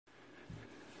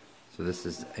So this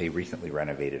is a recently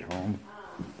renovated home.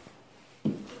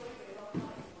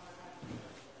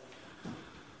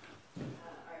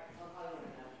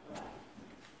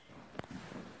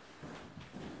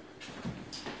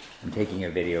 I'm taking a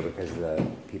video because the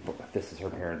people, this is her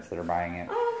parents that are buying it.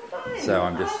 Oh, fine. So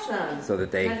I'm just, awesome. so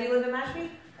that they... Now, do you live in Mashpee?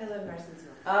 I live in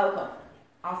Marstonville. Oh, cool.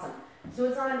 Awesome. So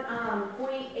it's on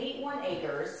 0.81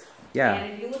 acres. Yeah.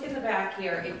 And if you look in the back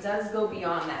here, it does go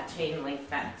beyond that chain link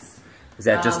fence. Is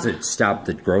that just to stop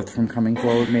the growth from coming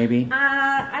forward, maybe?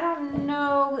 I don't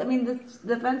know. I mean,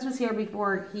 the fence was here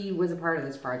before he was a part of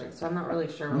this project, so I'm not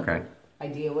really sure what the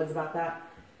idea was about that.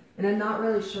 And I'm not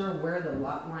really sure where the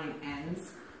lot line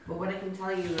ends. But what I can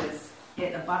tell you is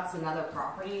it abuts another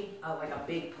property, like a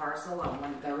big parcel on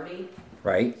 130.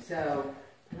 Right. So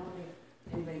I don't think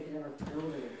anybody could ever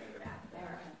build anything back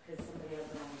there because somebody else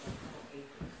owns a couple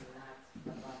acres and that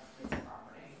abuts this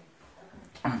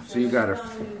property. So you got a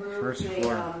first They,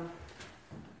 floor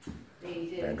they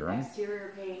did bedroom.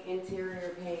 Exterior paint,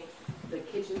 interior paint. The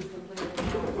kitchen's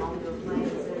completed, all new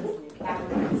appliances, new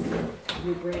cabinets,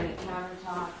 new granite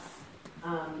countertops.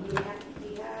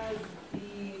 He has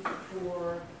these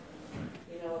for,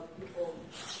 you know, if people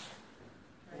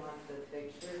want the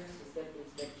fixtures, he's got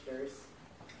these fixtures.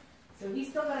 So he's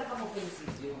still got a couple things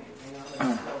he's doing, you know,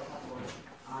 there's still a couple of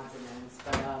odds and ends.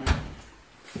 But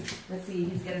let's see,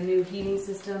 he's got a new heating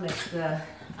system. It's the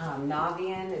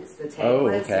Navian, it's the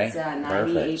tankless. okay. It's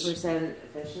 98%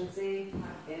 efficiency.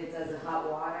 And it does the hot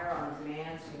water on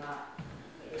demand, so you're not,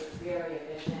 it's very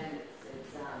efficient.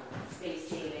 It's space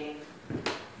saving.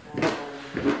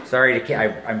 Sorry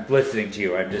to, I'm listening to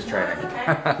you. I'm just trying to.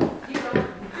 Okay. Keep going.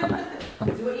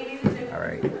 Do what you need to do. All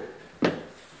right.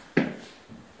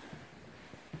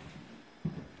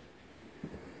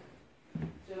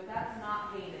 So if that's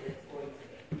not painted, it's going to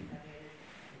be.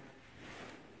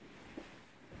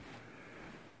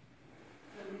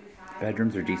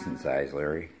 Bedrooms are decent size,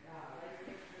 Larry.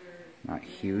 Not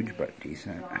huge, but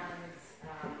decent.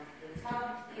 The tub,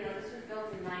 you know, this was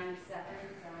built in 97,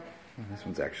 so. Well, this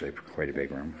one's actually quite a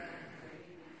big room.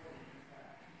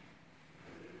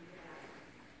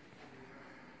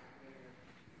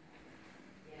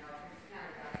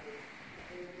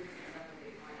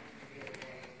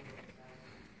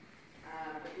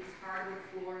 But these hardwood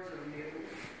floors are new,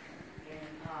 and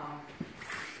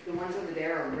the ones over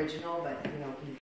there are original, but you know, he